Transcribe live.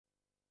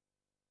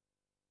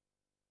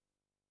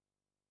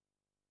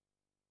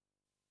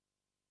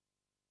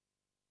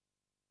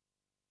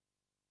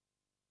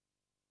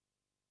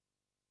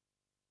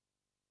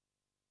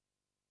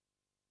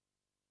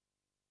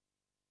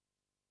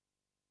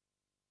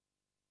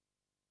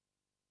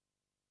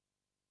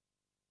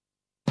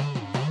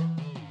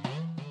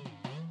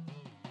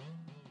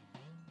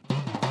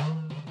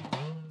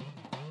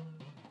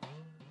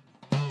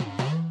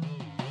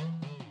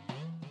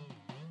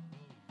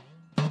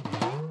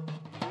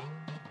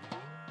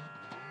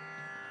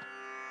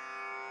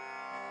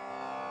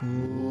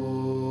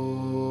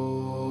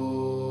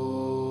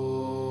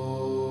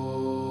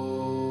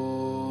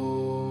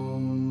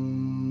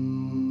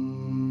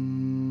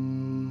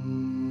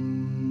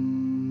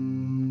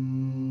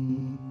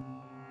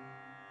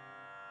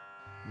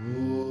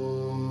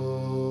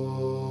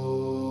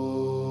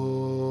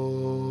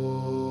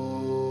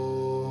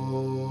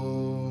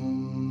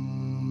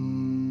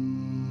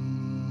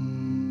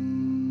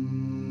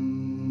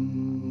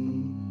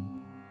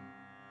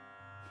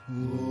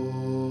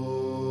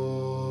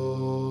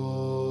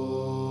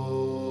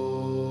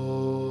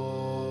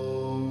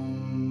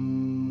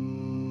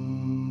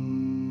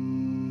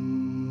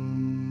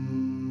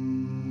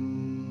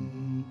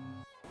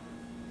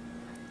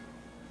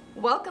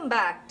Welcome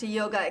back to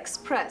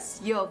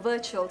Yogaxpress, your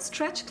virtual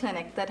stretch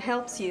clinic that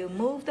helps you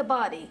move the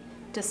body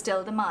to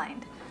still the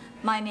mind.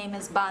 My name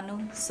is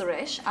Banu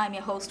Suresh. I'm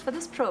your host for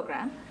this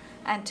program.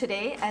 And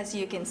today, as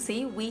you can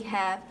see, we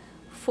have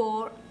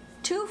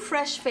two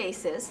fresh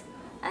faces.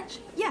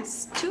 Actually,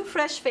 yes, two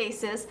fresh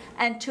faces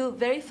and two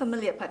very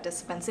familiar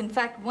participants. In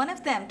fact, one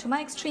of them to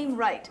my extreme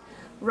right,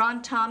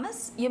 Ron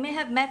Thomas. You may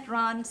have met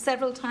Ron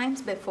several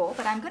times before,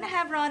 but I'm going to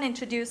have Ron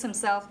introduce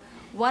himself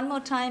one more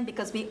time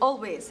because we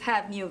always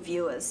have new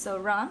viewers. So,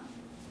 Ron?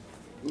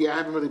 Yeah, I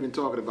haven't really been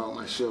talking about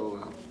my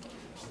show.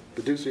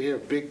 Producer here,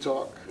 Big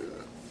Talk,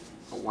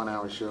 a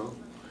 1-hour show.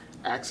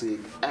 Actually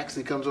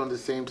comes on the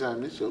same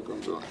time this show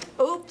comes on.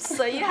 Oops,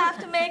 so you have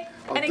to make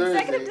an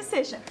executive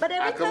decision. But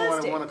every Thursday. I come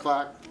on at 1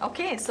 o'clock.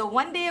 Okay, so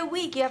one day a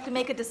week you have to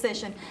make a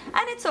decision.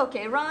 And it's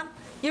okay, Ron.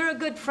 You're a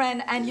good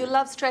friend and you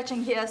love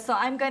stretching here, so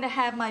I'm going to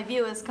have my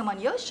viewers come on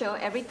your show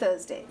every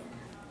Thursday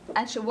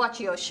and should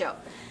watch your show.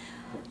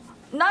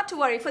 Not to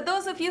worry, for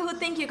those of you who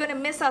think you're going to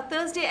miss our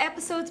Thursday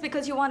episodes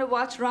because you want to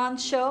watch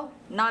Ron's show,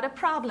 not a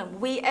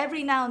problem.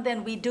 Every now and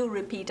then we do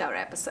repeat our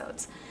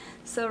episodes.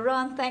 So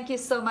Ron, thank you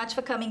so much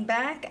for coming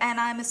back. And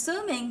I'm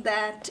assuming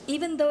that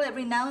even though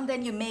every now and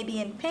then you may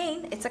be in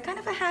pain, it's a kind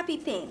of a happy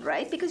pain,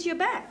 right? Because you're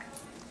back.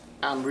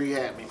 I'm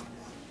rehabbing.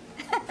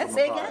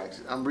 Say again?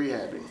 I'm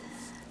rehabbing.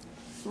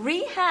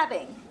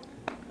 Rehabbing?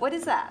 What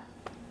is that?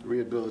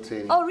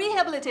 Rehabilitating. Oh,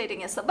 rehabilitating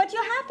yourself. But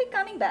you're happy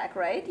coming back,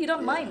 right? You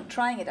don't mind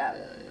trying it out.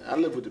 I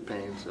live with the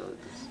pain, so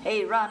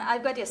Hey, Ron,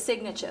 I've got your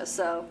signature,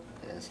 so...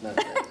 Yeah, it's not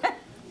that bad.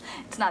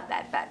 It's not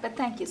that bad, but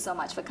thank you so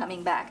much for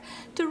coming back.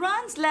 To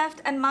Ron's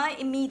left and my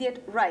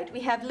immediate right,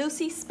 we have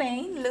Lucy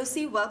Spain.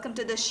 Lucy, welcome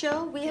to the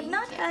show. We have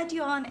not had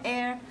you on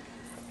air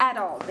at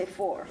all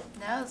before.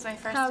 No, it's my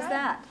first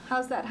time.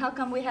 How's that? How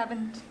come we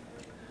haven't...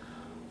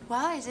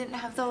 Well, I didn't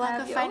have the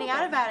luck of finding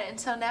out about it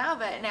until now,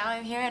 but now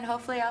I'm here and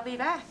hopefully I'll be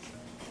back.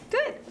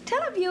 Good.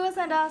 Tell our viewers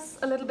and us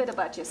a little bit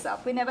about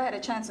yourself. We never had a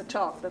chance to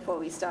talk before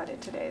we started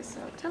today,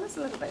 so tell us a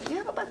little bit. You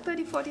have about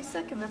 30, 40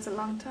 seconds. That's a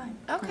long time.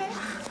 Okay.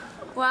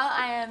 Well,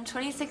 I am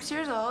 26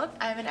 years old.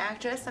 I'm an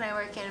actress and I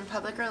work in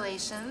public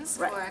relations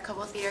for a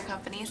couple theater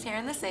companies here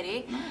in the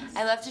city. Nice.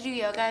 I love to do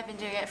yoga. I've been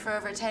doing it for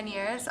over 10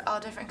 years, all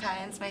different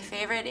kinds. My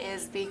favorite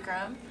is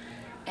Bikram,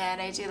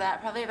 and I do that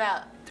probably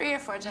about 3 or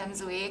 4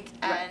 times a week,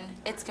 and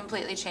it's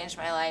completely changed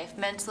my life,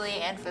 mentally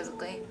and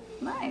physically.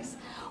 Nice.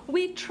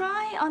 We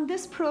try on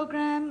this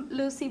program,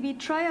 Lucy, we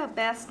try our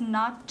best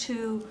not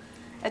to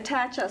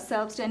attach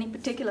ourselves to any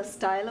particular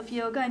style of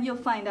yoga, and you'll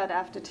find out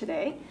after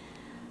today.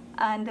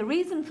 And the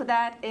reason for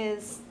that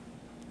is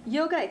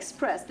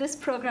Yogaxpress, this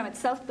program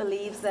itself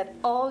believes that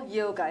all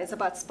yoga is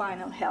about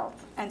spinal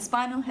health, and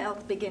spinal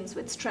health begins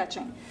with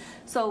stretching.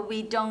 So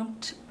we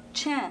don't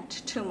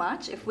chant too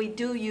much. If we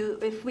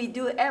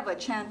do ever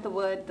chant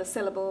the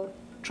syllable,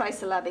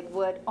 trisyllabic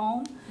word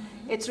Om,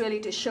 it's really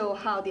to show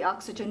how the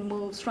oxygen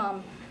moves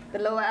from the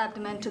lower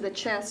abdomen to the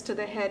chest to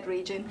the head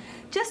region,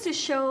 just to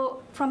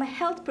show from a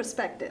health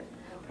perspective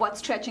what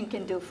stretching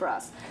can do for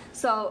us.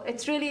 So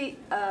it's really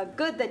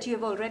good that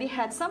you've already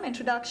had some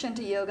introduction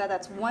to yoga.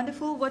 That's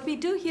wonderful. What we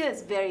do here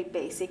is very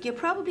basic. You're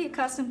probably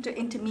accustomed to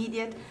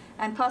intermediate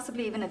and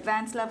possibly even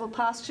advanced level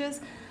postures.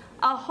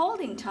 Our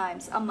holding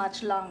times are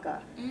much longer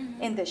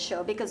in this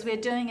show because we're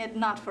doing it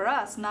not for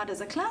us, not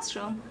as a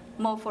classroom,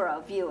 more for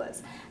our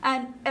viewers.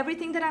 And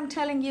everything that I'm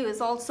telling you is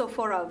also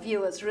for our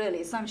viewers,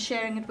 really, so I'm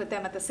sharing it with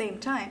them at the same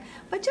time.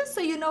 But just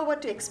so you know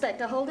what to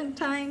expect, our holding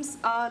times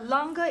are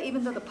longer,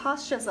 even though the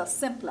postures are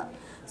simpler.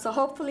 So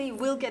hopefully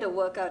we'll get a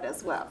workout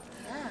as well.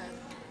 Yeah.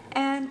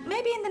 And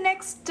maybe in the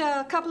next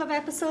couple of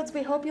episodes,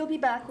 we hope you'll be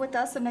back with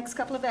us. The next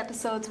couple of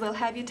episodes, we'll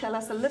have you tell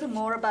us a little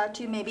more about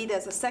you. Maybe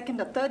there's a second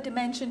or third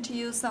dimension to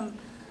you, some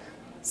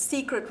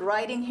secret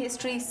riding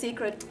history,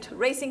 secret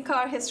racing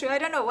car history. I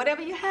don't know.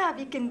 Whatever you have,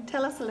 you can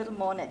tell us a little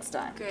more next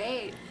time.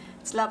 Great.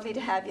 It's lovely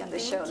to have you on the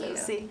show, Thank you.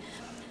 Lucy.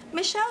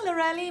 Michelle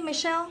Lorelli,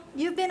 Michelle,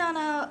 you've been on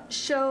our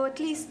show at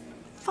least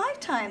 5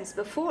 times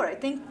before. I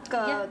think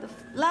the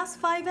last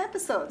 5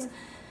 episodes.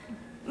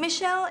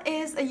 Michelle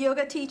is a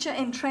yoga teacher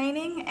in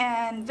training,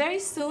 and very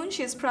soon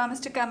she has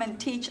promised to come and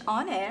teach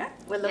on air.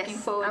 We're looking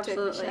forward to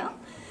it, Michelle.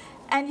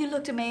 And you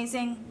looked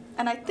amazing,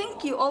 and I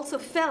think you also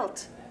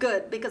felt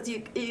good because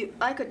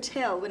I could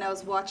tell when I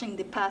was watching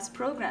the past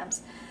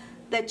programs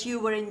that you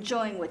were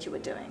enjoying what you were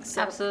doing.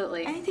 So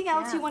absolutely. Anything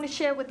else you want to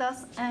share with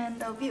us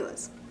and our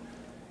viewers?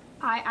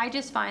 I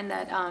just find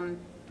that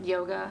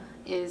yoga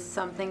is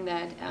something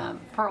that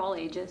for all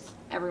ages,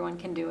 everyone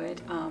can do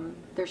it.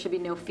 There should be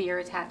no fear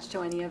attached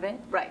to any of it.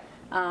 Right.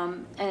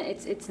 And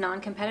it's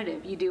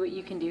non-competitive. You do what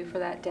you can do for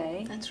that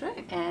day. That's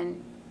right.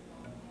 And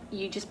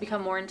you just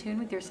become more in tune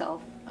with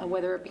yourself,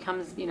 whether it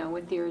becomes,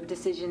 with your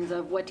decisions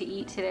of what to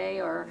eat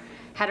today or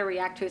how to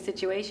react to a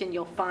situation.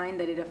 You'll find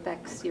that it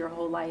affects your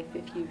whole life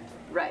if you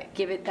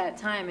give it that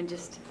time and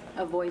just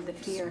avoid the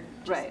fear.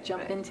 Just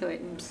jump into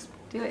it and just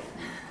do it.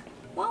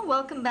 Well,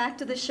 welcome back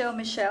to the show,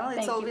 Michelle.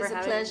 It's always a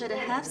pleasure to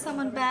have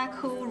someone back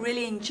who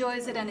really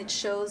enjoys it, and it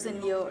shows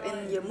in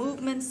your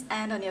movements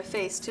and on your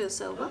face too.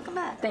 So welcome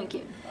back. Thank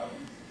you.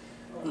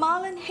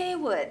 Marilynn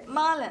Haywood.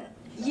 Marilynn,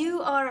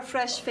 you are a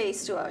fresh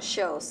face to our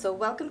show, so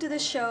welcome to the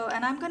show,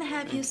 and I'm going to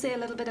have you say a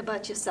little bit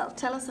about yourself.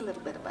 Tell us a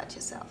little bit about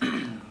yourself.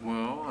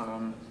 Well,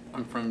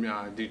 I'm from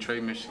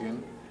Detroit,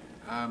 Michigan.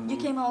 You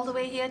came all the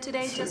way here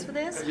today just for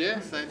this?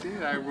 Yes, I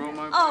did. I rode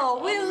my bike.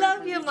 Oh, we all the way love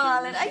from you, Detroit,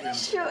 Marilynn. Are Michigan. you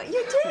sure?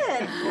 You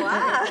did?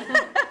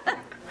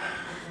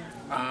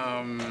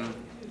 Wow.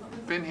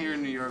 Been here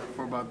in New York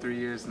for about 3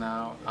 years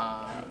now.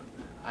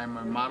 I'm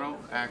a model,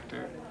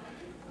 actor.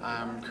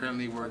 I'm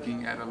currently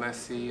working at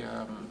Alessi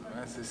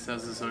as a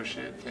sales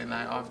associate, and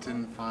I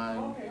often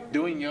find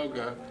doing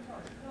yoga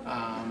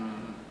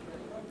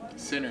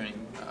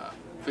centering,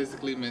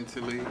 physically,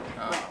 mentally.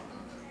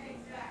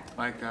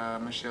 Like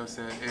Michelle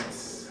said,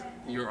 it's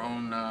your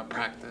own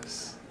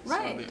practice.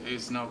 Right. So there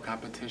is no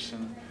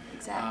competition.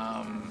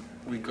 Exactly.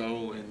 We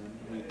go and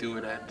we do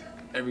it at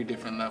every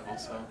different level,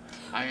 so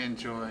I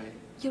enjoy.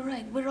 You're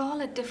right. We're all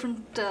at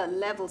different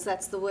levels.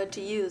 That's the word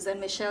to use. And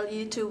Michelle,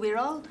 you too. We're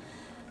all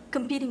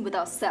competing with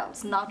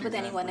ourselves, not with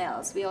anyone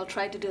else. We all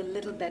try to do a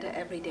little better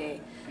every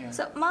day. Yeah.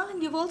 So,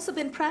 Marilynn, you've also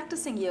been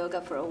practicing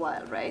yoga for a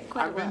while, right?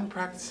 Quite a I've while. been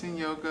practicing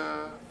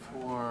yoga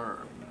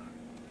for, I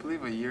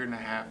believe, 1.5 years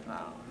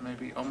now,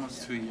 maybe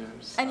almost 2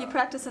 years. And you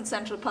practice in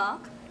Central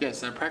Park?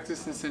 Yes, I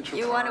practice in Central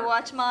You Park. want to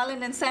watch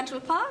Marilynn in Central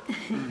Park?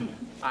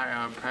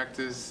 I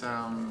practice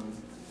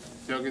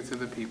yoga to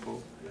the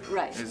people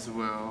Right. as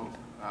well.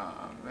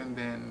 And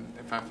then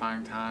if I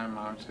find time,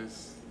 I'll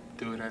just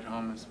do it at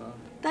home as well.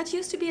 That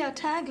used to be our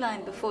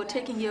tagline before,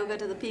 taking yoga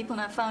to the people,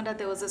 and I found out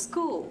there was a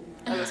school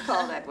that was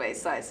called that way,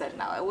 so I said,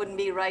 no, it wouldn't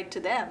be right to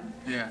them.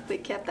 Yeah. We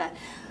kept that.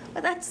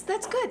 But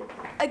that's good.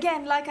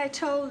 Again, like I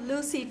told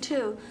Lucy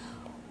too,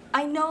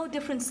 I know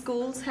different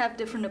schools have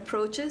different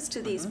approaches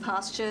to these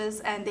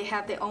postures, and they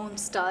have their own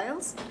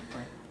styles.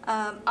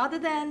 Other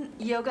than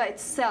yoga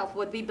itself,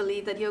 what we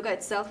believe that yoga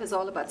itself is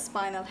all about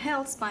spinal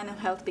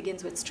health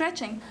begins with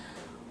stretching.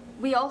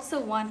 We also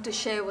want to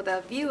share with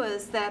our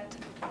viewers that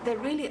there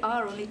really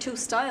are only 2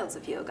 styles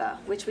of yoga,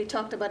 which we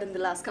talked about in the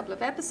last couple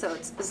of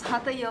episodes. There's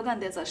Hatha Yoga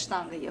and there's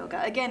Ashtanga Yoga.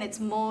 Again,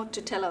 it's more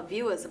to tell our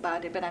viewers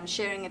about it, but I'm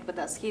sharing it with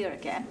us here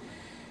again.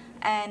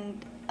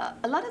 And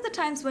a lot of the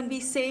times when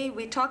we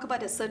talk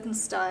about a certain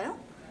style,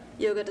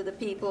 yoga to the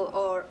people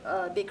or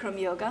Bikram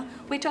yoga,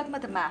 we talk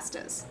about the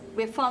masters.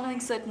 We're following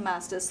certain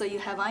masters. So you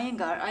have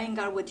Iyengar.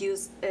 Iyengar would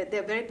use,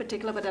 they're very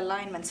particular about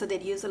alignment, so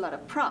they'd use a lot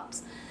of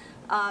props.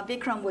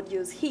 Bikram would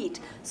use heat.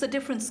 So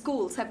different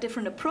schools have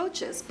different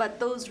approaches, but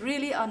those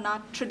really are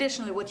not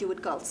traditionally what you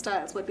would call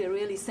styles. What we're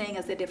really saying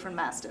is they're different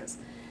masters.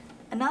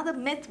 Another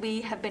myth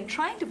we have been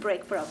trying to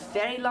break for a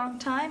very long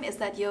time is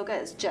that yoga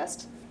is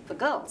just for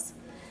girls.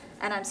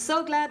 And I'm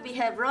so glad we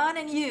have Ron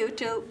and you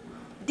to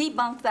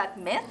debunk that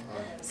myth.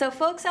 So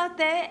folks out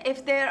there,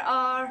 if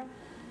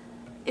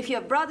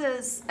you're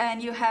brothers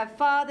and you have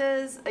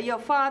fathers, your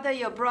father,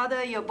 your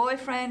brother, your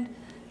boyfriend,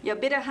 your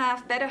better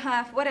half,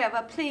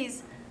 whatever,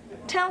 please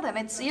tell them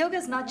yoga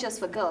is not just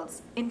for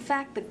girls. In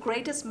fact, the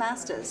greatest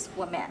masters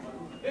were men.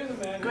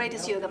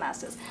 Greatest yoga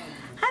masters.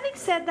 Having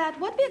said that,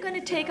 what we're going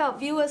to take our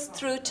viewers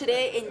through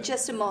today in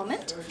just a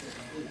moment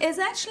is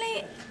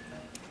actually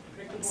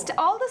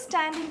all the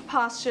standing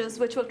postures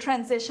which will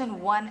transition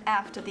one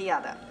after the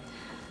other.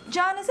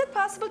 John, is it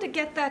possible to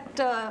get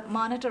that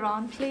monitor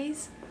on,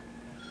 please?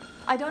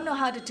 I don't know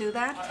how to do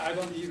that. I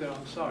don't either,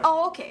 I'm sorry.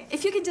 Oh, okay.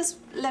 If you can just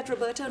let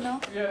Roberto know.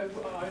 Yeah,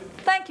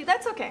 Thank you.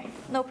 That's okay.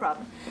 No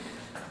problem.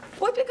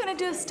 What we're going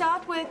to do is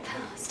start with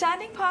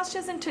standing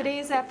postures in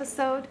today's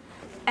episode.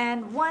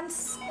 And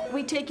once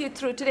we take you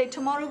through today,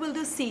 tomorrow we'll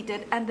do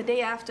seated, and the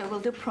day after we'll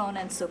do prone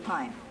and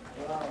supine.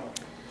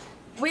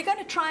 We're going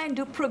to try and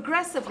do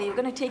progressively. We're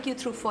going to take you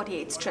through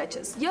 48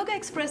 stretches.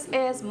 Yogaxpress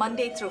airs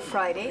Monday through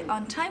Friday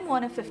on Time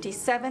Warner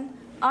 57,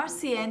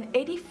 RCN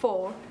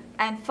 84,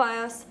 and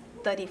FiOS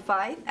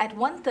 35 at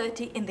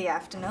 1:30 in the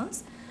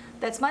afternoons.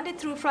 That's Monday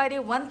through Friday,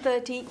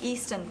 1:30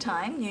 Eastern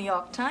Time, New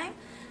York time.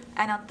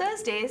 And on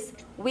Thursdays,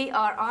 we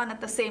are on at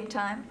the same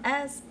time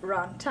as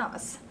Ron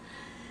Thomas.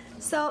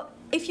 So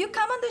if you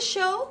come on the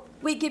show,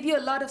 we give you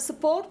a lot of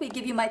support. We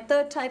give you my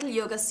 3rd title,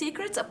 Yoga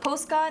Secrets, a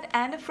postcard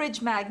and a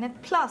fridge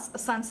magnet, plus a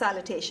sun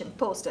salutation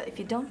poster. If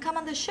you don't come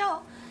on the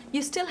show,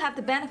 you still have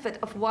the benefit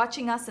of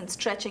watching us and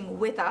stretching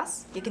with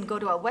us. You can go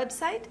to our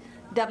website,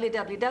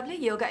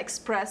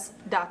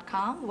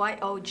 www.yogaxpress.com,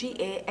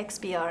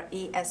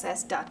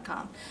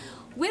 YOGAXPRESS.com.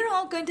 We're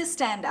all going to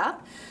stand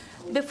up.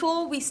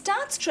 Before we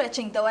start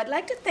stretching, though, I'd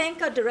like to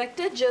thank our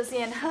director,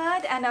 Josiane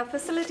Hurd, and our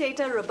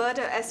facilitator,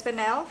 Roberta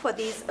Espinel, for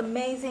these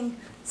amazing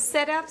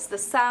setups, the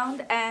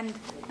sound and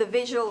the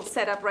visual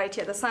setup right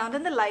here, the sound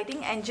and the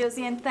lighting. And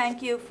Josiane,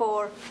 thank you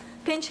for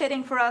pinch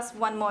hitting for us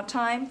one more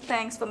time.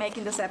 Thanks for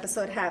making this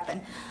episode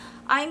happen.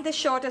 I'm the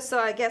shortest, so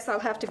I guess I'll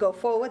have to go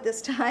forward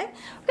this time.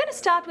 We're going to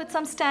start with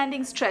some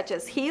standing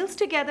stretches. Heels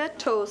together,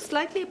 toes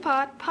slightly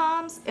apart,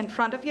 palms in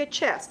front of your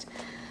chest.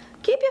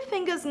 Keep your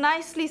fingers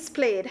nicely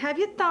splayed. Have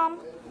your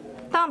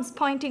thumbs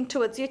pointing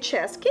towards your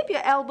chest. Keep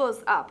your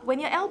elbows up. When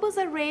your elbows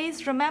are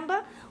raised,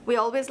 remember, we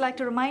always like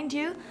to remind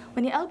you,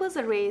 when your elbows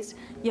are raised,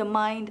 your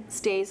mind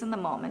stays in the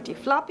moment. You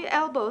flop your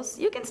elbows,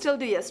 you can still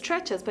do your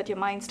stretches, but your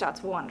mind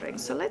starts wandering.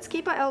 So let's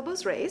keep our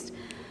elbows raised.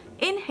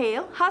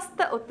 Inhale,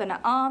 Hasta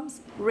Uttana,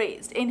 arms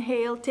raised.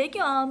 Inhale, take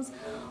your arms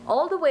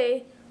all the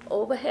way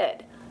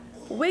overhead.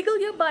 Wiggle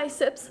your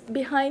biceps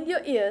behind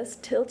your ears,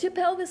 tilt your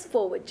pelvis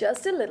forward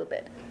just a little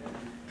bit.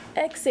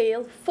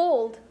 Exhale,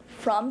 fold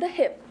from the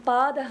hip,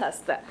 Pada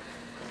Hasta.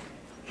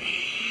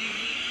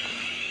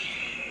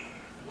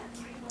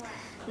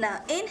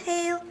 Now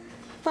inhale,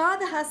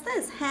 Pada Hasta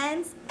is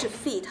hands to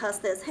feet.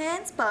 Hasta is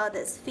hands, Pada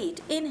is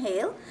feet.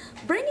 Inhale,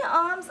 bring your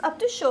arms up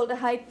to shoulder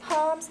height,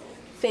 palms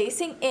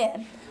facing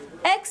in.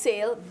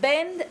 Exhale,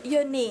 bend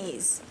your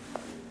knees.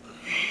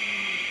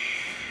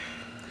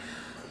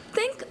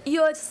 Think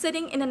you're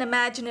sitting in an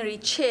imaginary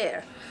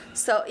chair.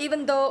 So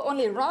even though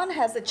only Ron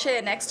has a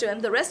chair next to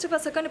him, the rest of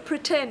us are going to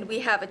pretend we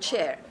have a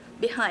chair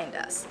behind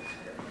us.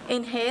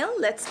 Inhale,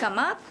 let's come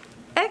up.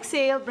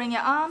 Exhale, bring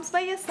your arms by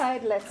your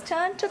side. Let's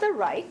turn to the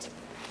right.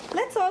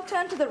 Let's all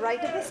turn to the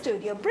right of the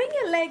studio. Bring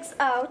your legs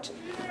out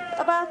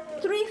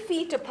about 3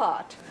 feet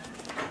apart.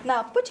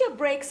 Now put your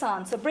brakes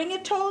on. So bring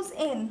your toes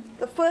in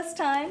the first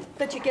time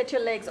that you get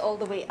your legs all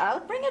the way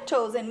out. Bring your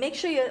toes in. Make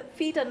sure your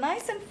feet are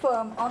nice and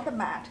firm on the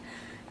mat.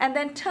 And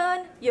then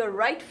turn your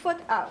right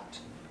foot out.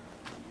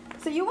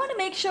 So you want to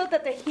make sure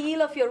that the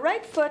heel of your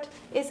right foot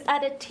is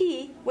at a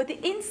T with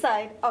the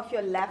inside of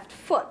your left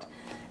foot.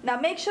 Now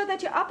make sure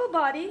that your upper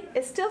body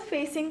is still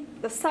facing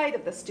the side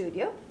of the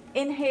studio.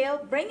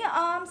 Inhale, bring your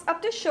arms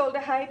up to shoulder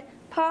height,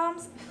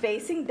 palms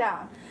facing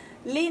down.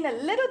 Lean a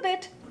little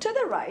bit to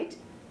the right.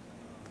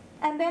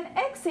 And then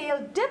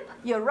exhale, dip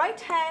your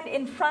right hand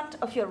in front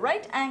of your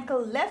right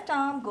ankle. Left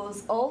arm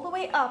goes all the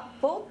way up,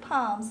 both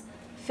palms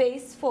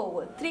face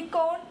forward.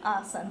 Trikon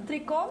Asana.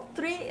 Trikon,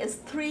 3 is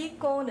 3,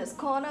 kon is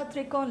corner,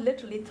 trikon,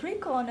 literally 3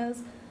 corners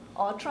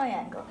or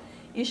triangle.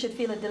 You should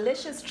feel a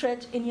delicious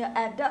stretch in your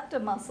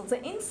adductor muscles,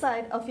 the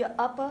inside of your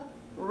upper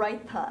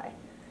right thigh.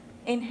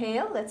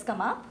 Inhale, let's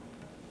come up.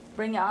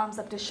 Bring your arms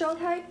up to shoulder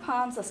height,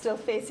 palms are still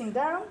facing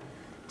down.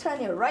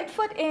 Turn your right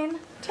foot in,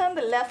 turn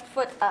the left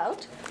foot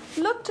out.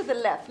 Look to the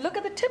left. Look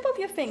at the tip of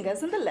your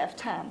fingers in the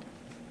left hand.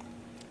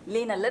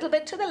 Lean a little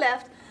bit to the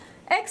left.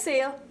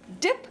 Exhale,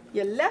 dip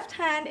your left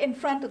hand in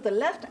front of the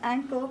left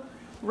ankle.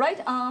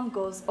 Right arm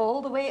goes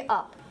all the way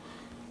up.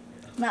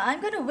 Now I'm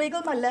going to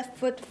wiggle my left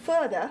foot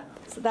further,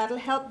 so that'll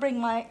help bring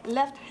my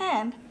left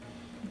hand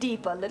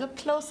deeper, a little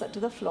closer to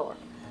the floor.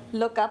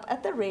 Look up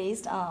at the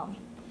raised arm.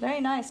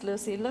 Very nice,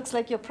 Lucy. Looks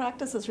like your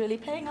practice is really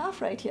paying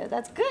off right here.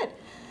 That's good.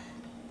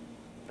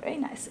 Very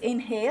nice.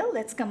 Inhale,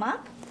 let's come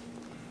up.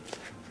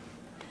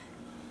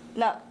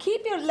 Now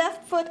keep your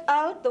left foot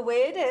out the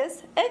way it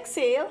is.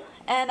 Exhale,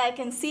 and I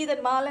can see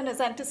that Marilynn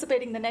is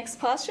anticipating the next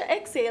posture.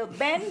 Exhale,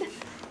 bend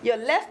your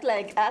left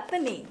leg at the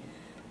knee.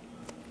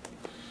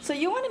 So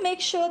you want to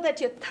make sure that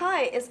your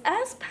thigh is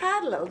as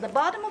parallel, the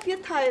bottom of your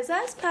thigh is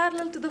as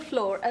parallel to the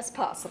floor as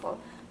possible.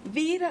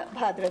 Veera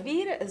Bhadra.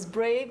 Veera is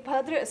brave,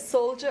 Bhadra is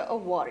soldier or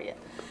warrior.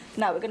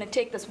 Now we're going to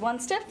take this one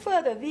step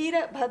further.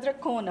 Veera Bhadra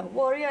Kona,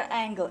 warrior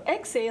angle.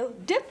 Exhale,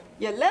 dip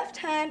your left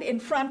hand in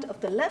front of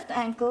the left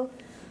ankle.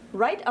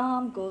 Right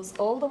arm goes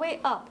all the way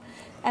up.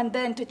 And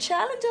then to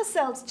challenge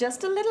ourselves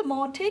just a little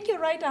more, take your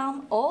right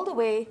arm all the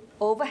way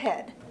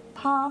overhead.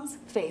 Palms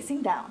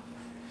facing down.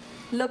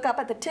 Look up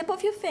at the tip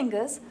of your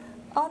fingers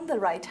on the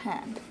right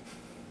hand.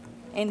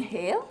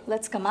 Inhale,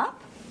 let's come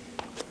up.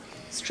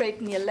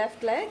 Straighten your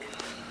left leg.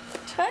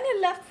 Turn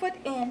your left foot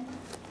in.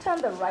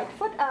 Turn the right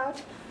foot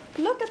out.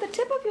 Look at the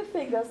tip of your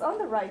fingers on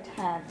the right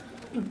hand.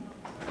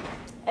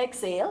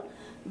 Exhale,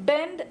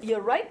 bend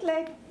your right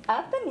leg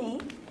at the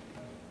knee.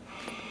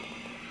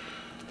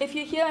 If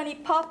you hear any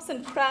pops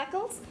and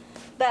crackles,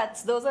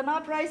 those are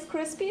not Rice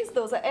Krispies,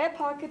 those are air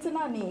pockets in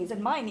our knees,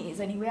 in my knees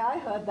anyway, I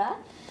heard that.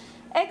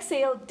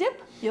 Exhale,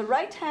 dip your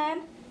right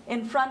hand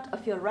in front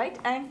of your right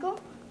ankle.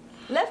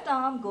 Left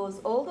arm goes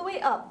all the way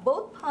up,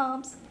 both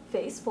palms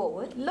face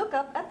forward. Look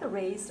up at the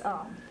raised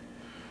arm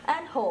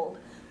and hold.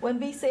 When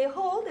we say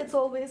hold, it's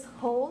always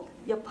hold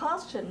your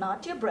posture,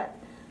 not your breath.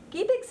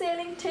 Keep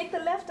exhaling, take the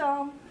left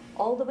arm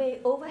all the way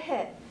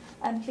overhead.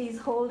 And please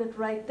hold it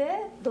right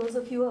there. Those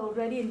of you who are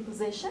already in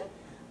position,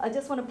 I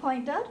just want to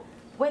point out,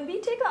 when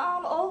we take our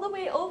arm all the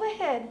way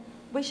overhead,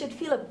 we should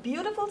feel a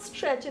beautiful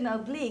stretch in our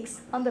obliques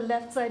on the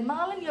left side.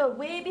 Marilynn, you're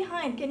way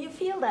behind. Can you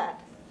feel that?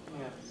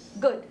 Yes.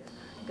 Good,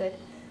 good.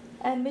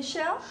 And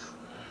Michelle,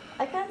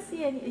 I can't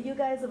see any you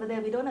guys over there.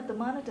 We don't have the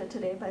monitor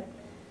today, but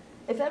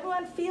If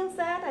everyone feels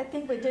that, I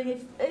think we're doing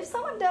it. If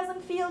someone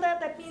doesn't feel that,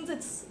 that means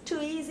it's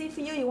too easy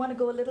for you. You want to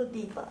go a little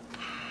deeper.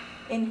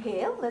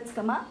 Inhale, let's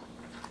come up.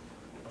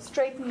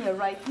 Straighten your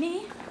right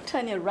knee,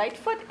 turn your right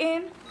foot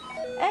in.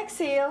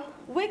 Exhale,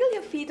 wiggle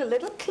your feet a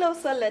little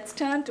closer. Let's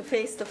turn to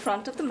face the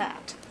front of the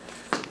mat.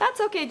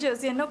 That's okay,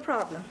 Josie, no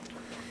problem.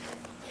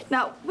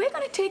 Now, we're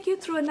going to take you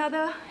through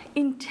another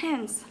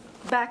intense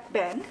back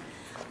bend.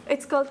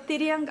 It's called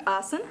Tiryang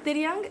Asana.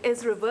 Tiryang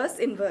is reverse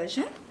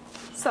inversion.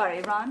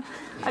 Sorry, Ron,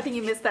 I think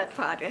you missed that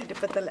part. I had to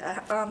put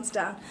the arms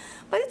down.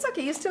 But it's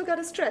okay, you still got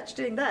to stretch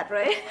doing that,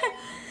 right?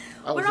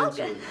 We're all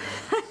going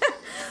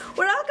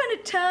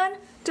to turn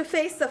to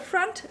face the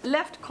front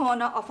left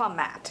corner of our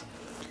mat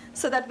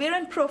so that we're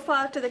in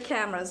profile to the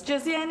cameras.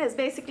 Josiane is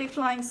basically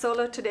flying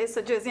solo today,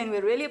 so Josiane, we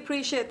really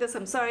appreciate this.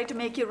 I'm sorry to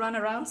make you run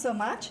around so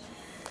much.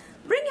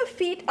 Bring your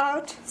feet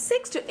out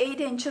 6 to 8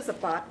 inches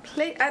apart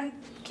and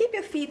keep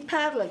your feet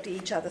parallel to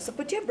each other. So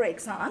put your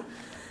brakes on.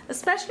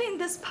 Especially in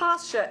this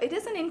posture, it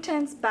is an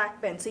intense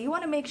back bend, so you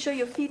want to make sure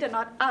your feet are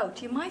not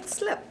out. You might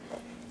slip.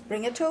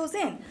 Bring your toes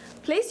in.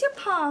 Place your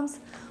palms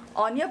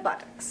on your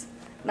buttocks.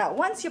 Now,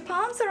 once your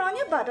palms are on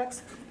your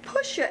buttocks,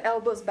 push your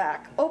elbows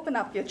back. Open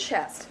up your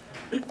chest.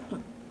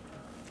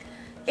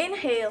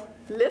 Inhale,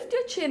 lift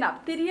your chin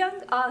up.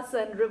 Tiryang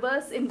Asana,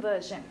 reverse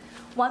inversion.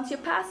 Once you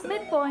pass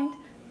midpoint,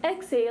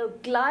 exhale,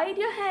 glide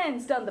your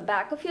hands down the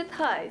back of your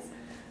thighs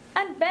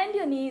and bend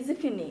your knees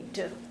if you need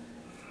to.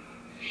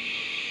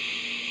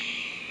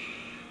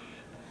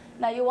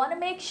 Now you want to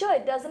make sure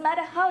it doesn't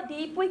matter how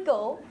deep we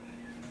go,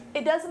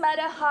 it doesn't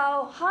matter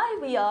how high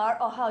we are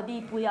or how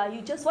deep we are, you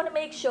just want to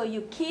make sure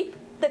you keep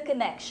the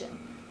connection.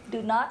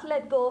 Do not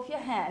let go of your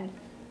hand.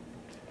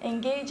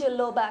 Engage your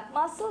low back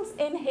muscles.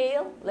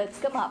 Inhale, let's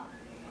come up.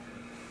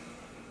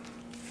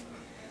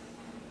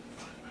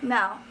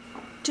 Now,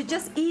 to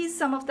just ease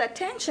some of that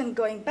tension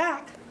going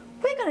back,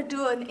 we're going to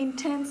do an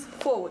intense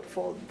forward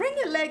fold. Bring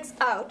your legs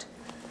out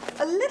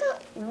a little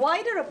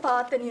wider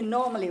apart than you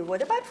normally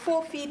would, about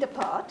 4 feet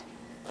apart.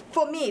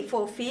 For me,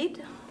 4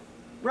 feet.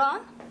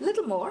 Ron, a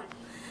little more.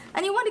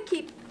 And you want to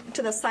keep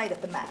to the side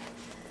of the mat.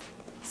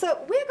 So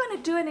we're going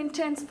to do an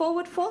intense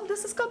forward fold.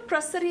 This is called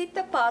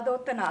Prasarita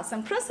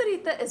Padottanasana.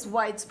 Prasarita is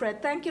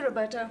widespread. Thank you,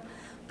 Roberta.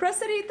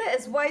 Prasarita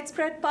is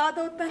widespread.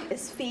 Padottan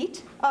is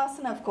feet.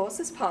 Asana, of course,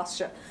 is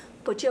posture.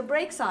 Put your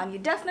brakes on. You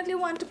definitely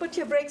want to put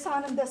your brakes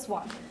on in this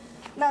one.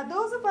 Now,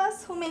 those of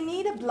us who may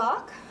need a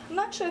block, I'm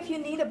not sure if you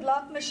need a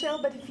block,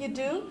 Michelle, but if you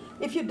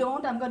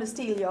don't, I'm going to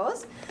steal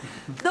yours.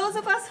 Those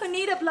of us who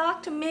need a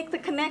block to make the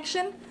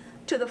connection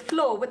to the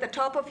floor with the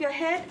top of your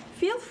head,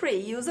 feel free.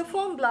 Use a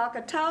foam block,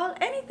 a towel,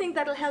 anything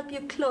that will help you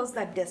close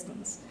that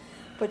distance.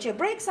 Put your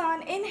brakes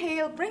on.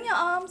 Inhale. Bring your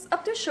arms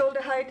up to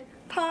shoulder height,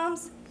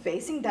 palms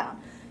facing down.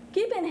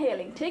 Keep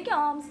inhaling. Take your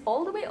arms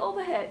all the way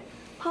overhead,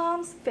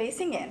 palms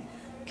facing in.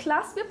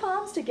 Clasp your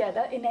palms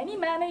together in any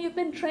manner you've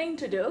been trained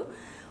to do.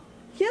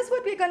 Here's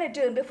what we're going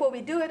to do, and before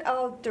we do it,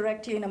 I'll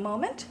direct you in a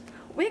moment.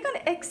 We're going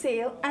to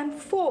exhale and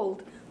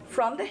fold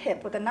from the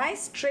hip with a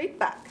nice straight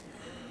back.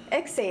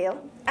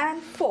 Exhale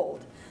and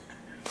fold.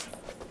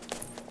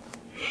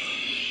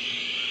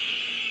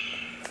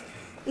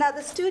 Now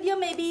the studio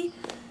may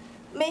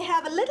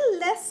have a little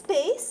less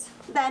space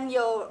than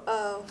your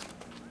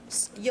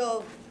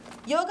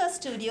yoga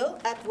studio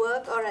at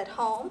work or at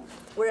home,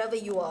 wherever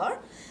you are.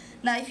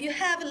 Now if you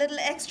have a little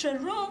extra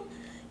room,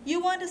 you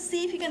want to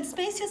see if you can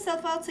space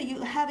yourself out so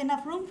you have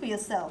enough room for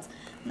yourselves.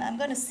 Now I'm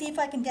going to see if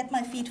I can get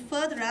my feet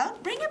further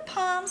out. Bring your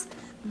palms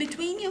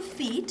between your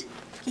feet.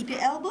 Keep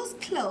your elbows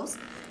close.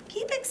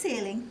 Keep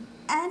exhaling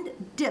and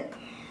dip.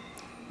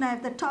 Now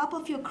if the top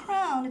of your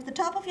crown, if the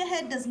top of your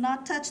head does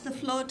not touch the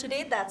floor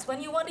today, that's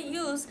when you want to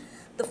use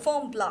the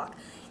foam block.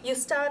 You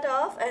start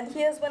off, and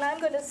here's when I'm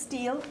going to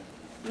steal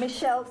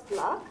Michelle's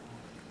block.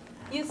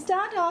 You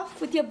start off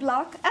with your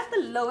block at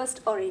the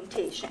lowest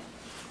orientation.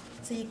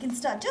 So you can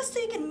start, just so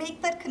you can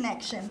make that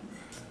connection.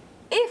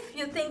 If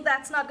you think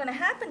that's not going to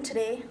happen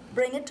today,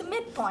 bring it to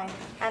midpoint.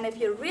 And if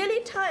you're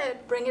really tired,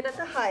 bring it at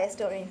the highest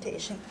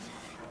orientation.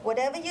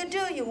 Whatever you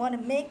do, you want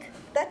to make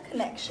that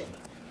connection.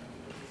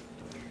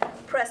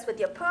 Press with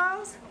your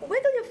palms.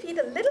 Wiggle your feet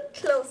a little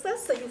closer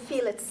so you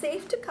feel it's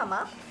safe to come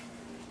up.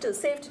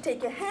 Safe to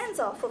take your hands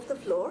off of the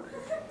floor.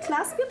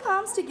 Clasp your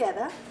palms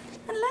together,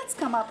 and let's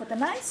come up with a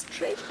nice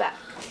straight back.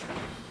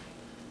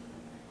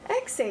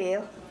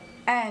 Exhale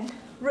and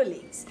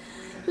release.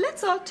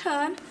 Let's all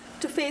turn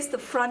to face the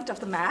front of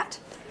the mat.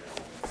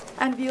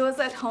 And viewers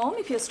at home,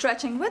 if you're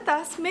stretching with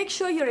us, make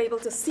sure you're able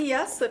to see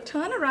us. So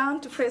turn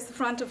around to face the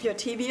front of your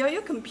TV or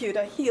your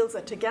computer. Heels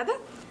are together,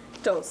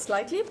 toes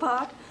slightly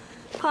apart,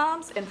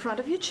 palms in front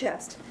of your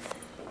chest.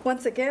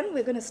 Once again,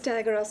 we're going to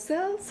stagger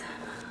ourselves.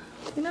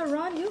 You know,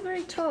 Ron, you're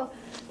very tall.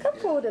 Come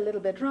forward a little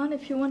bit, Ron,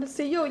 if you want to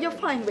see. You're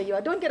fine where you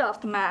are. Don't get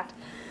off the mat.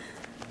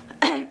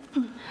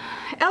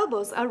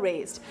 Elbows are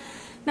raised.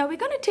 Now we're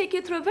going to take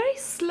you through a very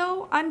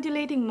slow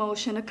undulating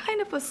motion, a kind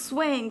of a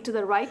swaying to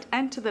the right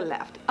and to the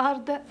left.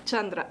 Ardha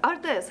Chandra.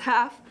 Ardha is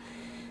half.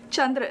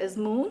 Chandra is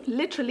moon.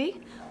 Literally,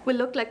 will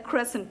look like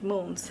crescent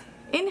moons.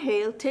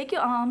 Inhale, take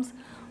your arms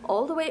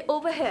all the way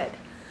overhead.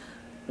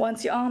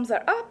 Once your arms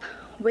are up,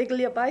 wiggle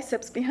your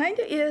biceps behind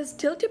your ears,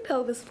 tilt your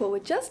pelvis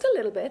forward just a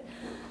little bit.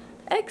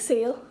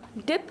 Exhale,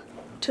 dip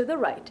to the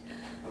right.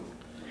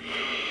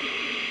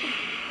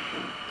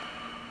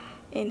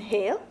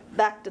 Inhale,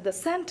 back to the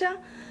center.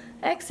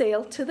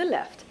 Exhale to the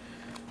left.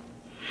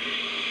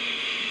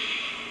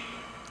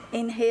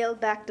 Inhale,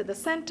 back to the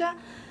center.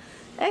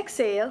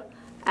 Exhale,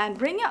 and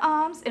bring your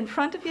arms in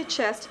front of your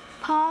chest,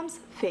 palms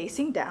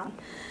facing down.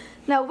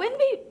 Now, when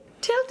we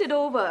tilted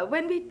over,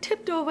 when we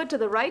tipped over to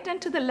the right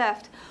and to the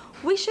left,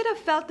 we should have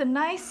felt a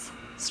nice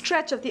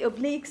stretch of the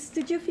obliques.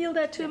 Did you feel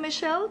that too,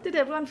 Michelle? Did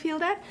everyone feel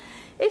that?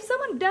 If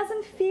someone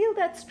doesn't feel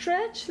that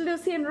stretch,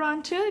 Lucy and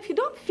Ron too, if you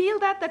don't feel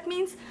that, that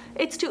means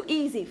it's too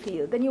easy for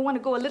you. Then you want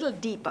to go a little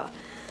deeper.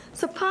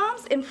 So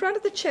palms in front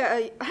of the chair,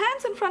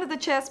 hands in front of the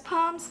chest,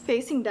 palms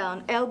facing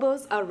down,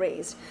 elbows are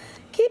raised.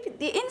 Keep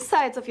the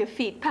insides of your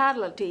feet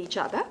parallel to each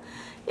other.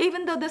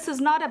 Even though this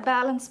is not a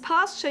balanced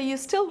posture, you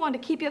still want to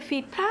keep your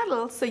feet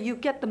parallel so you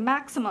get the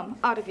maximum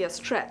out of your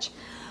stretch.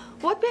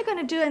 What we're going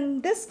to do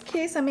in this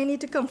case, I may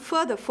need to come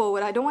further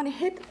forward. I don't want to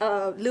hit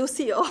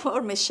Lucy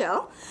or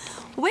Michelle.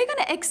 We're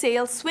going to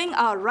exhale, swing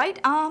our right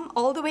arm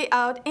all the way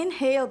out.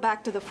 Inhale,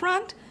 back to the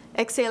front.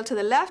 Exhale to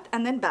the left,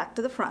 and then back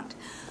to the front.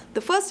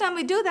 The first time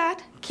we do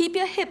that, keep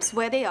your hips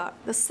where they are.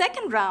 The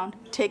second round,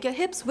 take your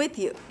hips with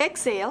you.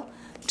 Exhale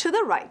to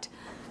the right.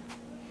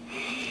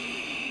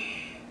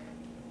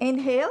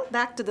 Inhale,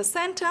 back to the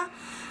center.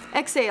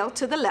 Exhale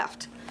to the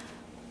left.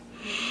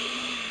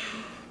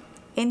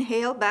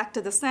 Inhale, back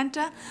to the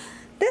center.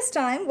 This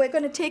time, we're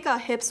going to take our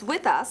hips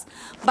with us,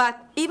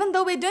 but even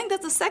though we're doing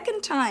this the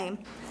second time,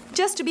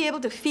 just to be able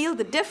to feel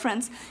the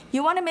difference,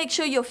 you want to make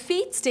sure your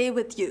feet stay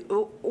with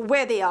you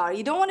where they are.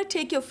 You don't want to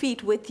take your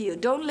feet with you.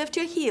 Don't lift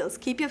your heels.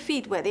 Keep your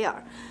feet where they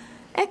are.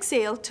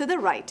 Exhale to the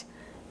right.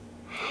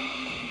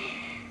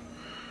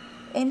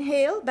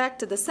 Inhale, back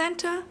to the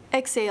center.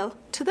 Exhale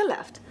to the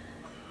left.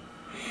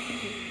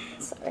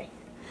 Sorry.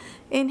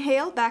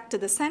 Inhale, back to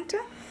the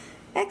center.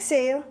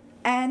 Exhale,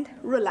 and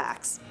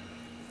relax.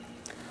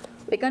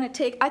 We're going to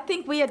take, I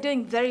think we are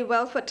doing very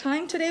well for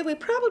time today. We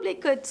probably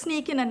could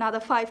sneak in another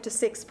 5 to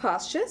 6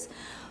 postures.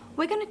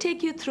 We're going to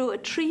take you through a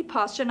tree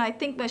posture, and I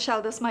think,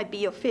 Michelle, this might be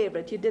your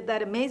favorite. You did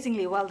that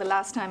amazingly well the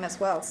last time as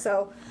well.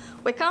 So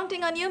we're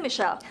counting on you,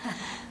 Michelle.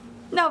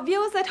 Now,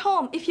 viewers at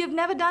home, if you've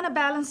never done a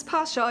balanced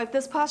posture, or if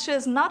this posture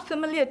is not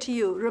familiar to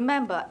you,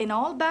 remember, in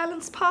all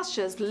balanced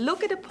postures,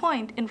 look at a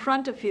point in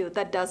front of you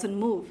that doesn't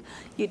move.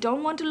 You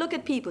don't want to look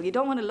at people. You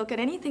don't want to look at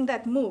anything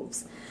that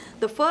moves.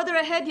 The further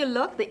ahead you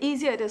look, the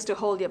easier it is to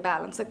hold your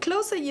balance. The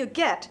closer you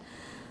get,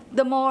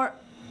 the more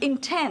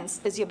intense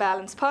is your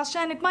balanced posture,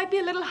 and it might be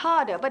a little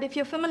harder, but if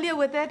you're familiar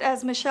with it,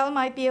 as Michelle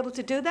might be able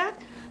to do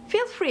that,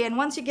 feel free, and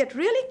once you get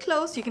really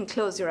close, you can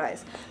close your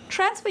eyes.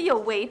 Transfer your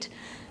weight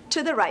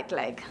to the right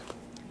leg.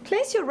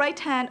 Place your right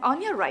hand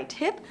on your right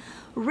hip,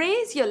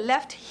 raise your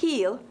left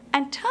heel,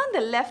 and turn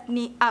the left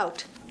knee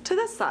out to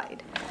the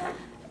side.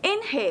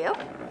 Inhale,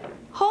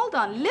 hold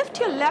on, lift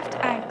your left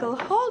ankle,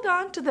 hold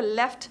on to the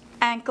left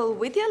ankle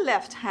with your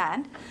left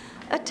hand,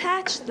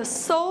 attach the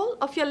sole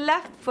of your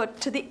left foot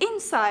to the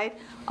inside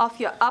of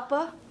your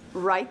upper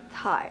right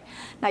thigh.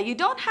 Now you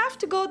don't have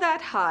to go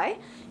that high,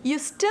 you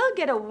still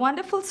get a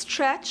wonderful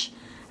stretch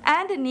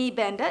and a knee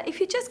bender if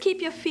you just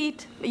keep your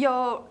feet,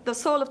 the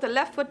sole of the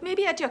left foot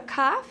maybe at your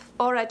calf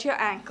or at your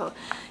ankle.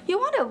 You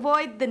want to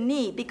avoid the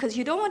knee because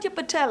you don't want your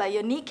patella,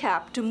 your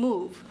kneecap, to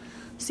move.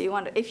 So you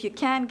want to, if you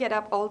can get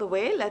up all the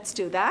way, let's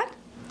do that.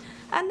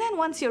 And then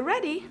once you're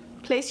ready,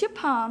 place your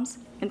palms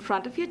in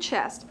front of your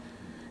chest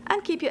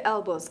and keep your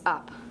elbows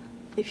up.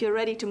 If you're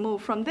ready to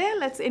move from there,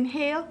 let's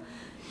inhale.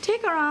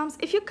 Take our arms.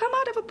 If you come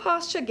out of a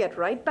posture, get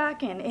right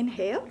back in.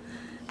 Inhale.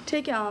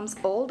 Take your arms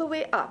all the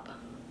way up.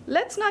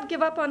 Let's not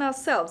give up on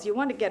ourselves. You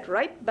want to get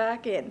right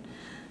back in.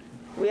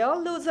 We all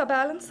lose our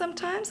balance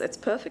sometimes. It's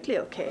perfectly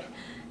okay.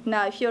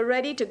 Now, if you're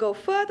ready to go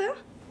further,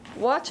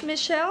 watch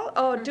Michelle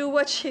or do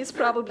what she's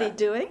probably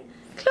doing.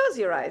 Close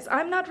your eyes.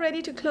 I'm not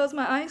ready to close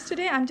my eyes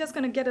today. I'm just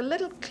going to get a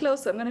little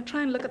closer. I'm going to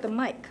try and look at the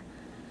mic.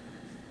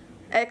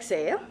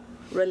 Exhale.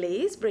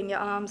 Release. Bring your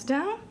arms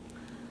down.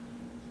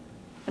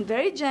 And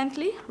very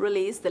gently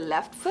release the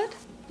left foot.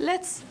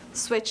 Let's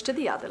switch to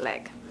the other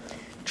leg.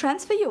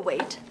 Transfer your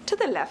weight to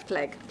the left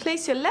leg.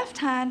 Place your left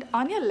hand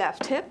on your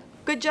left hip.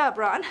 Good job,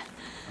 Ron.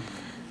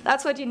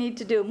 That's what you need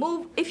to do.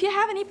 Move. If you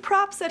have any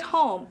props at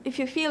home, if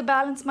you feel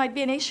balance might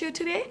be an issue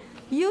today,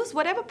 use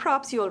whatever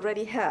props you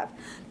already have.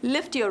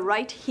 Lift your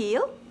right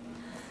heel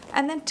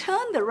and then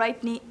turn the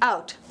right knee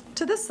out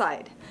to the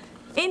side.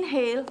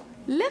 Inhale,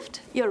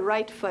 lift your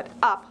right foot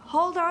up.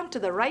 Hold on to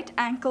the right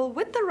ankle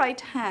with the right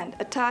hand.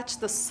 Attach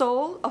the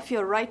sole of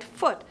your right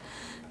foot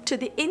to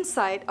the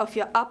inside of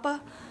your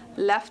upper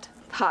left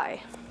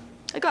thigh.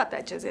 I got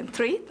that, Jazin.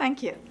 3,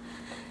 thank you.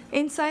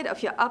 Inside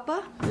of your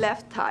upper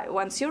left thigh.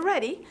 Once you're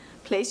ready,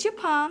 place your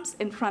palms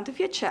in front of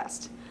your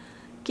chest.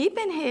 Keep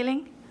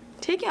inhaling.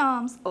 Take your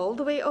arms all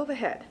the way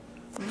overhead.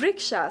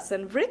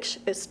 Vrikshasana. Vriksh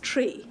is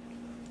tree.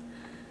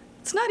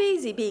 It's not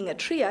easy being a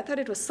tree. I thought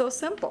it was so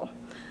simple.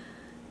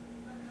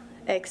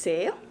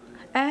 Exhale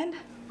and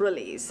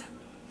release.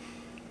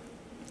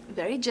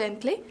 Very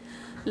gently,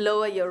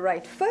 lower your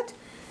right foot,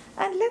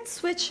 and let's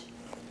switch.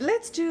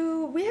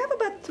 We have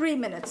about 3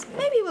 minutes.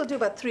 Maybe we'll do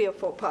about 3 or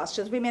 4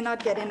 postures. We may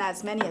not get in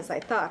as many as I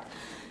thought.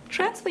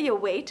 Transfer your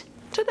weight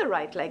to the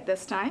right leg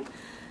this time.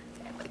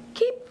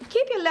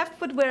 Keep your left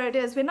foot where it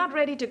is. We're not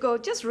ready to go.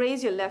 Just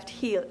raise your left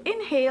heel.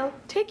 Inhale,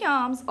 take your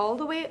arms all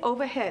the way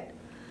overhead.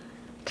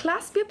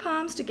 Clasp your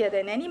palms together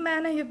in any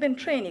manner you've been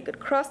trained. You could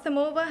cross them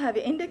over, have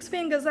your index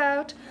fingers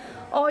out,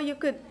 or you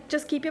could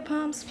just keep your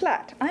palms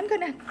flat. I'm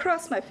going to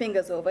cross my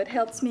fingers over. It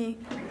helps me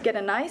get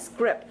a nice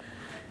grip.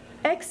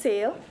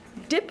 Exhale,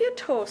 dip your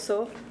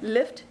torso,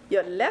 lift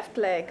your left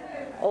leg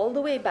all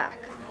the way back.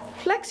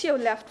 Flex your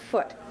left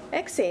foot.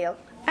 Exhale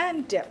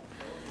and dip.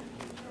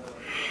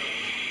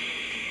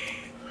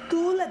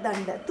 Tula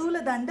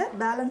Danda,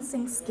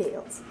 balancing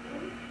scales.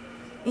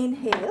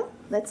 Inhale,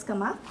 let's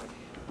come up.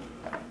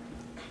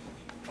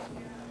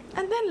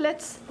 And then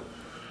let's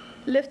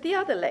lift the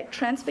other leg.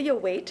 Transfer your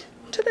weight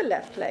to the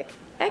left leg.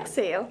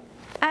 Exhale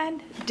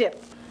and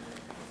dip.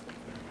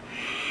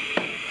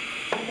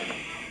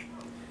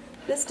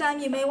 This time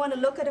you may want to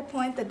look at a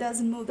point that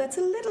doesn't move, that's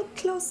a little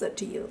closer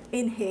to you.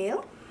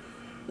 Inhale,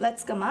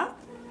 let's come up.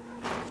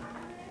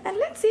 And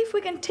let's see if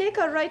we can take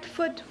our right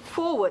foot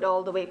forward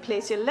all the way.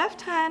 Place your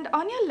left hand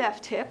on your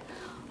left hip.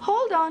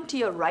 Hold on to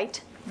your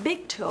right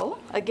big toe.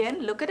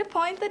 Again, look at a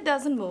point that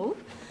doesn't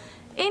move.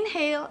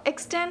 Inhale,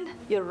 extend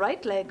your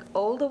right leg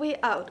all the way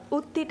out.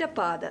 Uttita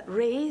Pada,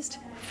 raised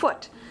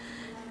foot.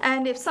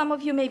 And if some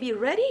of you may be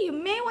ready, you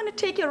may want to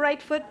take your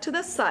right foot to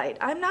the side.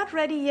 I'm not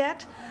ready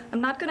yet. I'm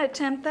not going to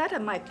attempt that. I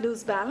might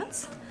lose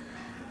balance.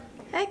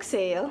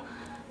 Exhale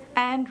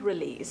and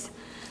release.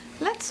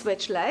 Let's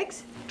switch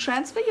legs.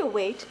 Transfer your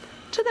weight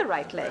to the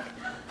right leg.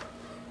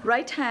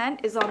 Right hand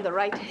is on the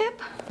right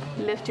hip.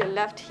 Lift your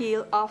left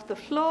heel off the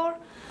floor.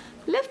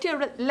 Lift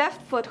your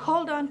left foot,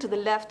 hold on to the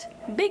left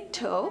big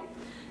toe.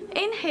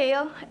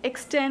 Inhale,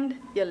 extend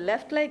your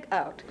left leg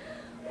out.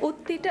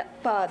 Uttita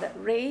Pada,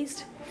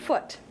 raised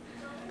foot.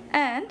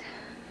 And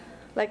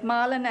like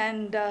Marlon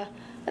and I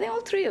think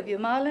all 3 of you,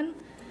 Marlon,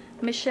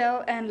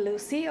 Michelle, and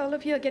Lucy, all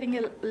of you are getting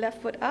your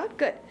left foot out.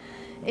 Good.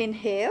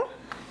 Inhale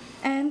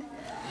and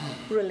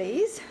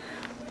release.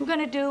 We're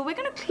going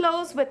to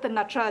close with the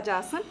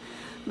Natarajasana.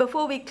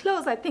 Before we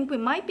close, I think we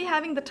might be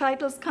having the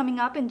titles coming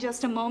up in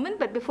just a moment,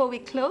 but before we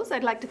close,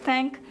 I'd like to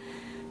thank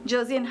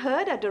Josie and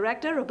Hurd, our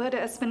director, Roberta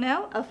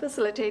Espinel, our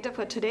facilitator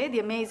for today. The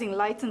amazing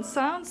lights and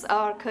sounds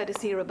are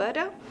courtesy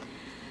Roberta.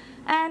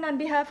 And on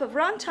behalf of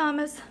Ron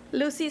Thomas,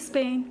 Lucy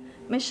Spain,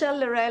 Michelle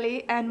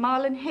Lorelli, and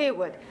Marlon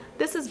Haywood,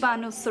 this is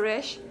Banu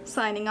Suresh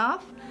signing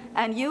off,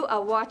 and you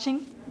are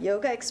watching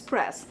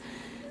Yogaxpress.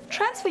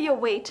 Transfer your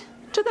weight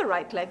to the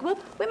right leg.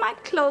 We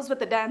might close with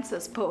the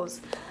dancer's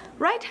pose.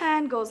 Right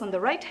hand goes on the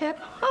right hip.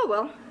 Oh,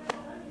 well,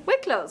 we're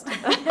closed.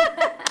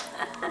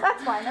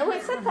 That's fine. No,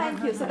 we said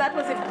thank you, so that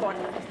was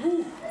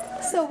important.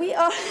 So we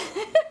are,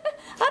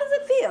 how does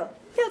it feel?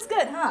 Feels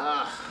good,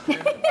 huh?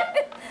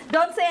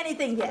 Don't say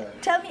anything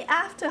yet. Tell me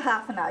after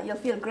half an hour. You'll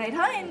feel great.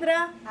 Hi,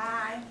 Indra.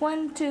 Hi.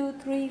 1, 2,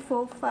 3,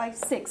 4, 5,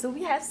 6. So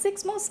we have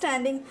 6 more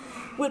standing.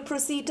 We'll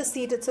proceed to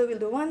seated. So we'll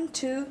do 1,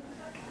 2.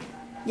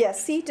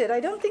 Yes, seated. I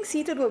don't think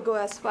seated will go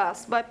as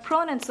fast, but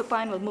prone and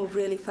supine will move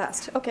really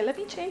fast. Okay, let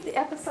me change the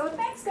episode.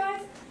 Thanks,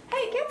 guys.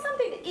 Hey, get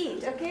something to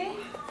eat, okay?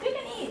 You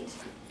can eat.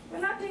 We're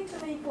not doing too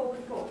many forward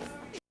folds.